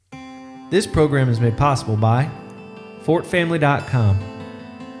This program is made possible by FortFamily.com,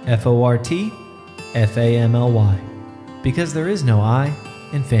 FortFamily, because there is no I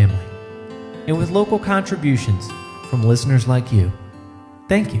in family, and with local contributions from listeners like you.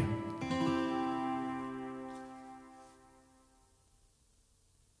 Thank you.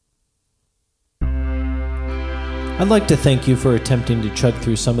 I'd like to thank you for attempting to chug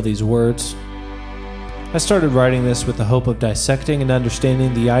through some of these words. I started writing this with the hope of dissecting and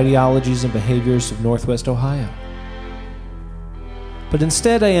understanding the ideologies and behaviors of Northwest Ohio. But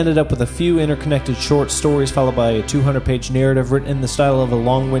instead, I ended up with a few interconnected short stories followed by a 200-page narrative written in the style of a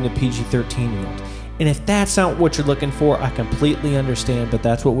long-winded PG-13-year-old. And if that's not what you're looking for, I completely understand, but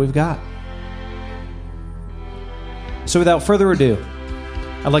that's what we've got. So without further ado,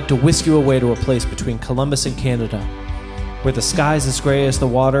 I'd like to whisk you away to a place between Columbus and Canada, where the sky's as gray as the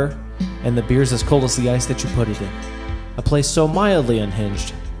water and the beer's as cold as the ice that you put it in. A place so mildly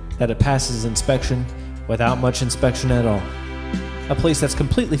unhinged that it passes inspection without much inspection at all. A place that's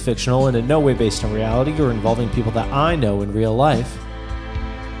completely fictional and in no way based on reality or involving people that I know in real life.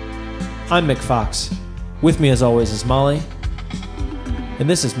 I'm Mick Fox. With me as always is Molly, and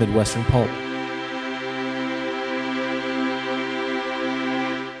this is Midwestern Pulp.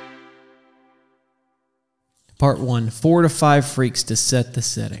 Part 1. 4 to 5 freaks to set the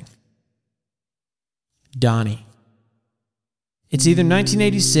setting. Donnie. It's either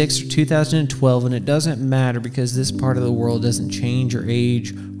 1986 or 2012, and it doesn't matter because this part of the world doesn't change or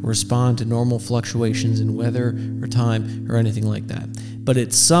age or respond to normal fluctuations in weather or time or anything like that. But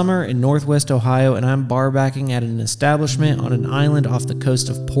it's summer in Northwest Ohio, and I'm bar-backing at an establishment on an island off the coast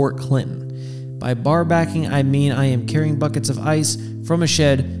of Port Clinton. By bar-backing, I mean I am carrying buckets of ice from a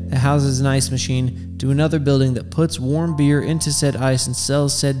shed that houses an ice machine to another building that puts warm beer into said ice and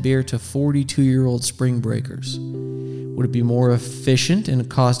sells said beer to 42-year-old spring breakers. Would it be more efficient and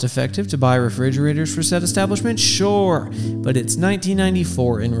cost-effective to buy refrigerators for said establishment? Sure, but it's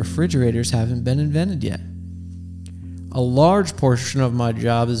 1994 and refrigerators haven't been invented yet. A large portion of my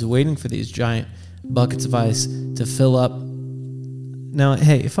job is waiting for these giant buckets of ice to fill up. Now,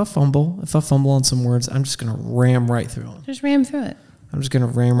 hey, if I fumble on some words, I'm just going to ram right through them. Just ram through it. I'm just going to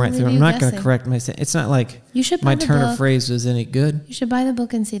ram right through. I'm not going to correct myself. It's not like my turn of phrase was any good. You should buy the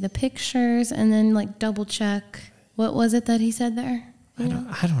book and see the pictures and then double check. What was it that he said there? I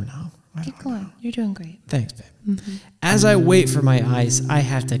don't know. Keep going. You're doing great. Thanks, babe. Mm-hmm. As I wait for my ice, I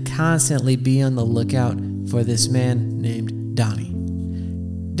have to constantly be on the lookout for this man named Donnie.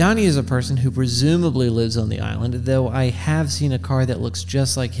 Donnie is a person who presumably lives on the island, though I have seen a car that looks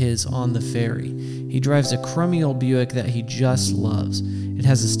just like his on the ferry. He drives a crummy old Buick that he just loves. It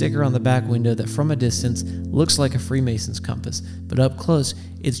has a sticker on the back window that from a distance looks like a Freemason's compass, but up close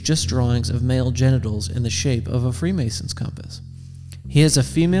it's just drawings of male genitals in the shape of a Freemason's compass. He has a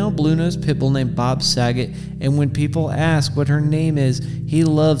female blue-nosed pit bull named Bob Saget, and when people ask what her name is, he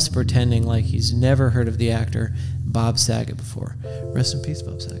loves pretending like he's never heard of the actor Bob Saget before. Rest in peace,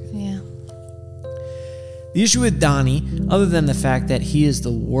 Bob Saget. Yeah. The issue with Donnie, other than the fact that he is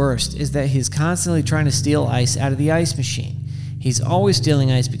the worst, is that he's constantly trying to steal ice out of the ice machine. He's always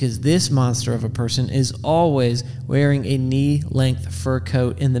stealing ice because this monster of a person is always wearing a knee-length fur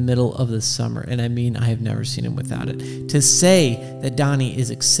coat in the middle of the summer, and I mean I have never seen him without it. To say that Donnie is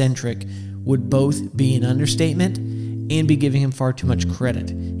eccentric would both be an understatement and be giving him far too much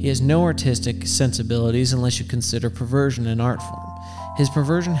credit. He has no artistic sensibilities unless you consider perversion an art form. His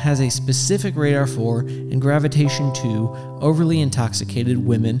perversion has a specific radar for and gravitation to overly intoxicated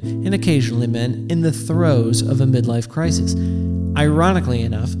women and occasionally men in the throes of a midlife crisis. Ironically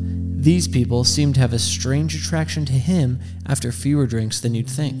enough, these people seem to have a strange attraction to him after fewer drinks than you'd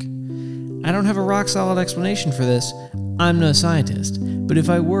think. I don't have a rock-solid explanation for this. I'm no scientist, but if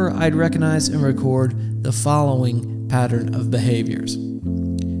I were, I'd recognize and record the following pattern of behaviors.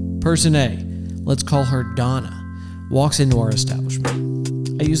 Person A, let's call her Donna, walks into our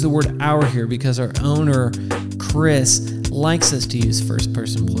establishment. I use the word our here because our owner, Chris, likes us to use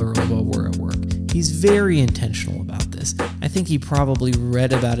first-person plural while we're at work. He's very intentional about this. I think he probably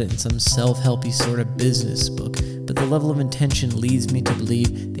read about it in some self-helpy sort of business book, but the level of intention leads me to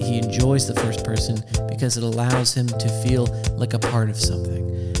believe that he enjoys the first person because it allows him to feel like a part of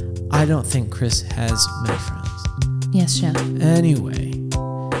something. I don't think Chris has many friends. Yes, Chef. Anyway,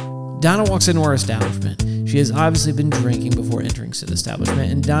 Donna walks into our establishment. She has obviously been drinking before entering said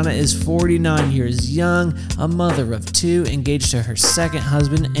establishment, and Donna is 49 years young, a mother of 2, engaged to her second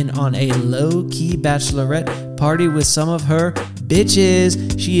husband, and on a low-key bachelorette party with some of her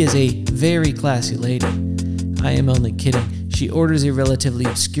bitches. She is a very classy lady. I am only kidding. She She orders a relatively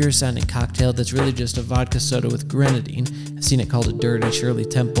obscure-sounding cocktail that's really just a vodka soda with grenadine. I've seen it called a Dirty Shirley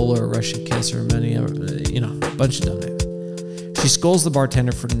Temple or a Russian Kiss or many, a bunch of dumb names. She scolds the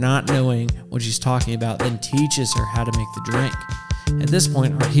bartender for not knowing what she's talking about, then teaches her how to make the drink. At this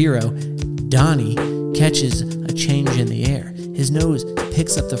point, our hero, Donnie, catches a change in the air. His nose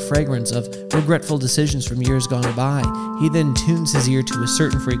picks up the fragrance of regretful decisions from years gone by. He then tunes his ear to a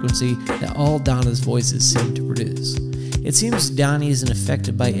certain frequency that all Donna's voices seem to produce. It seems Donnie isn't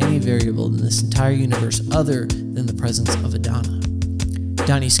affected by any variable in this entire universe other than the presence of a Donna.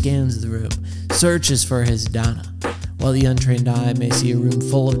 Donnie scans the room, searches for his Donna. While the untrained eye may see a room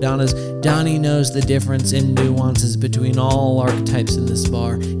full of Donnas, Donnie knows the difference and nuances between all archetypes in this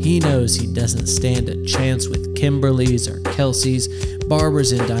bar. He knows he doesn't stand a chance with Kimberlys or Kelseys.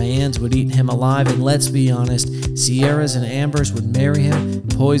 Barbaras and Dianes would eat him alive, and let's be honest, Sierras and Ambers would marry him,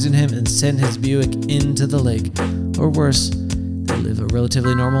 poison him, and send his Buick into the lake. Or worse, they live a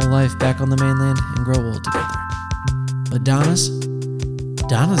relatively normal life back on the mainland and grow old together. But Donnas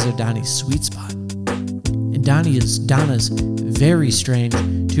are Donnie's sweet spot. And Donnie is Donna's very strange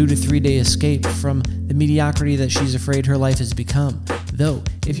 2 to 3 day escape from the mediocrity that she's afraid her life has become. Though,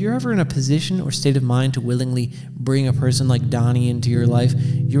 if you're ever in a position or state of mind to willingly bring a person like Donnie into your life,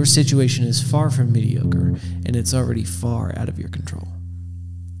 your situation is far from mediocre, and it's already far out of your control.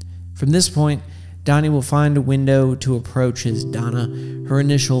 From this point, Donnie will find a window to approach his Donna. Her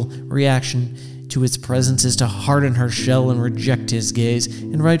initial reaction to its presence is to harden her shell and reject his gaze,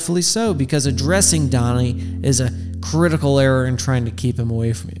 and rightfully so, because addressing Donnie is a critical error in trying to keep him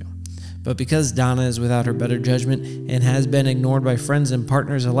away from you. But because Donna is without her better judgment and has been ignored by friends and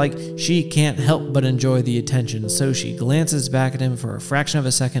partners alike, she can't help but enjoy the attention, so she glances back at him for a fraction of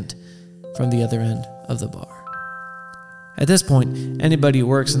a second from the other end of the bar. At this point, anybody who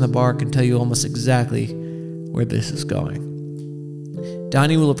works in the bar can tell you almost exactly where this is going.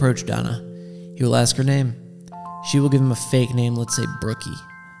 Donnie will approach Donna. He will ask her name. She will give him a fake name, let's say Brookie.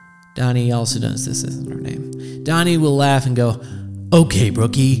 Donnie also knows this isn't her name. Donnie will laugh and go, "Okay,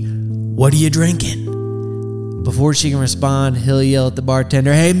 Brookie, what are you drinking?" Before she can respond, he'll yell at the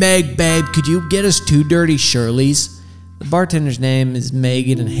bartender, "Hey, Meg, babe, could you get us 2 Dirty Shirleys?" The bartender's name is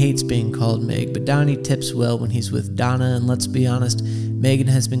Megan and hates being called Meg, but Donnie tips well when he's with Donna, and let's be honest, Megan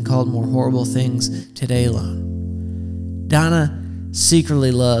has been called more horrible things today alone. Donna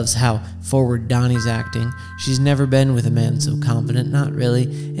secretly loves how forward Donnie's acting. She's never been with a man so confident, not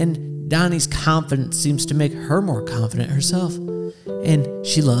really, and Donnie's confidence seems to make her more confident herself, and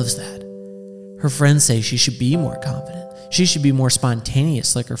she loves that. Her friends say she should be more confident. She should be more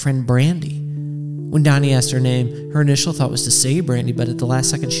spontaneous like her friend Brandy. When Donnie asked her name, her initial thought was to say Brandy, but at the last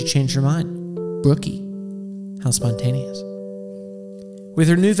second she changed her mind. Brookie. How spontaneous. With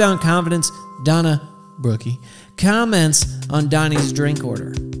her newfound confidence, Donna, Brookie, comments on Donnie's drink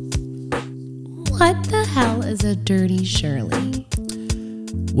order. What the hell is a Dirty Shirley?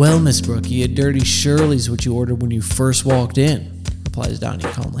 "Well, Miss Brookie, a Dirty Shirley's what you ordered when you first walked in," replies Donnie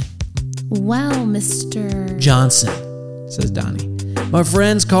calmly. Well, Mr. "Johnson," says Donnie. "My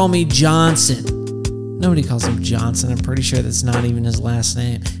friends call me Johnson." Nobody calls him Johnson. I'm pretty sure that's not even his last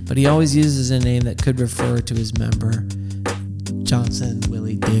name, but he always uses a name that could refer to his member. Johnson,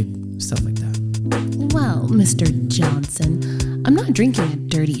 Willie, Dick, stuff like that. Well, Mr. Johnson, I'm not drinking a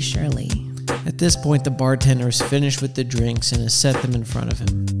Dirty Shirley. At this point, the bartender is finished with the drinks and has set them in front of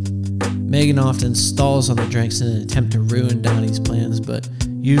him. Megan often stalls on the drinks in an attempt to ruin Donnie's plans, but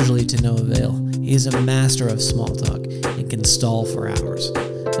usually to no avail. He is a master of small talk and can stall for hours,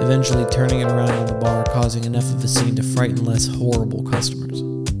 eventually turning it around on the bar, causing enough of a scene to frighten less horrible customers.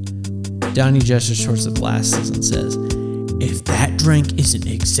 Donnie gestures towards the glasses and says, "If that drink isn't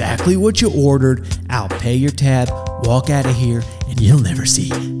exactly what you ordered, I'll pay your tab, walk out of here, and you'll never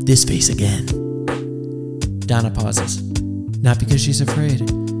see this face again." Donna pauses, not because she's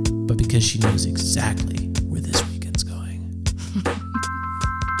afraid, but because she knows exactly where this weekend's going.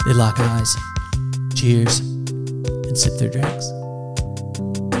 They lock eyes, cheers, and sip their drinks.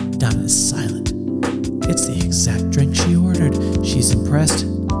 Donna is silent. It's the exact drink she ordered. She's impressed,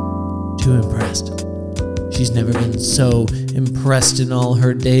 too impressed. She's never been so impressed in all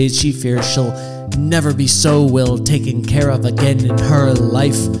her days. She fears she'll never be so well taken care of again in her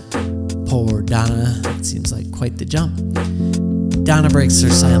life. Poor Donna. It seems like quite the jump. Donna breaks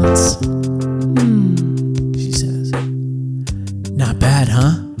her silence. She says. "Not bad,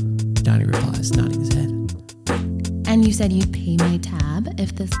 huh?" Donnie replies, nodding his head. And you said you'd pay my tab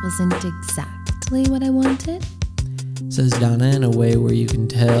if this wasn't exactly what I wanted? Says Donna in a way where you can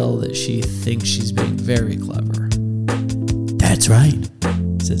tell that she thinks she's being very clever. "That's right,"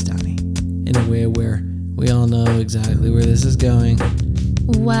 says Donnie, in a way where We all know exactly where this is going.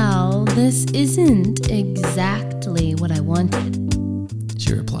 Well, this isn't exactly what I wanted.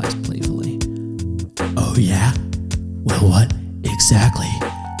 She replies playfully. Oh yeah? Well, what exactly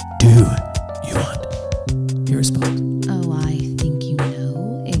do you want? He responds. Oh, I think you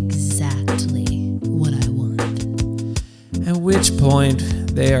know exactly what I want. At which point,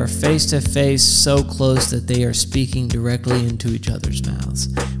 they are face to face so close that they are speaking directly into each other's mouths.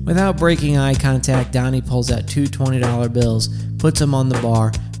 Without breaking eye contact, Donnie pulls out two $20 bills, puts them on the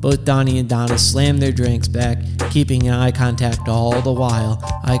bar. Both Donnie and Donna slam their drinks back, keeping in eye contact all the while,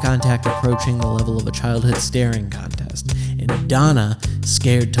 eye contact approaching the level of a childhood staring contest. And Donna,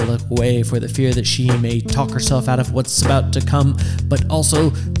 scared to look away for the fear that she may talk herself out of what's about to come, but also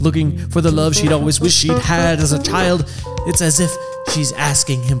looking for the love she'd always wished she'd had as a child. It's as if she's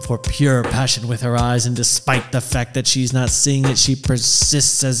asking him for pure passion with her eyes, and despite the fact that she's not seeing it, she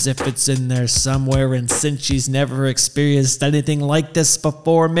persists as if it's in there somewhere, and since she's never experienced anything like this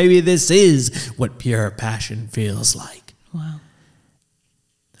before, maybe this is what pure passion feels like. Wow.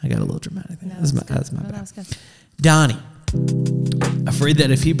 I got a little dramatic there. That was That's my good. bad. That was good. Donnie. Afraid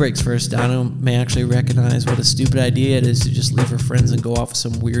that if he breaks first, Donna may actually recognize what a stupid idea it is to just leave her friends and go off with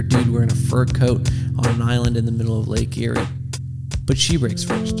some weird dude wearing a fur coat on an island in the middle of Lake Erie. But she breaks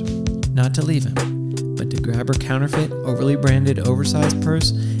first, not to leave him, but to grab her counterfeit, overly branded, oversized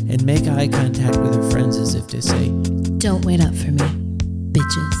purse and make eye contact with her friends as if to say, Don't wait up for me,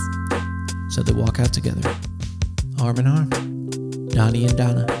 bitches. So they walk out together, arm in arm, Donnie and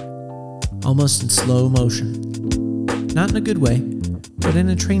Donna, almost in slow motion. Not in a good way, but in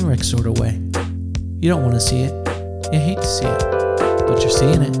a train wreck sort of way. You don't want to see it, you hate to see it, but you're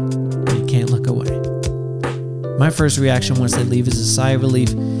seeing it, and you can't look away. My first reaction once they leave is a sigh of relief.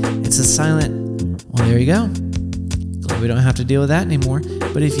 It's a silent, well, there you go. Glad we don't have to deal with that anymore.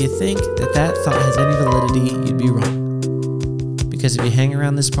 But if you think that thought has any validity, you'd be wrong. Because if you hang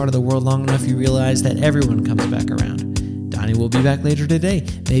around this part of the world long enough, you realize that everyone comes back around. Donnie will be back later today,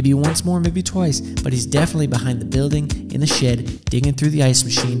 maybe once more, maybe twice, but he's definitely behind the building, in the shed, digging through the ice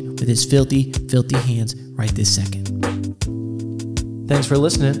machine with his filthy, filthy hands right this second. Thanks for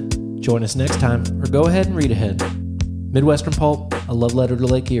listening. Join us next time, or go ahead and read ahead. Midwestern Pulp, A Love Letter to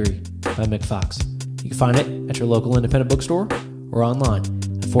Lake Erie by Mick Fox. You can find it at your local independent bookstore or online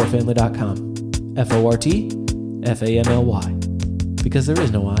at fortfamily.com. FORTFAMLY. Because there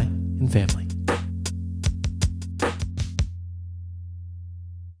is no I in family.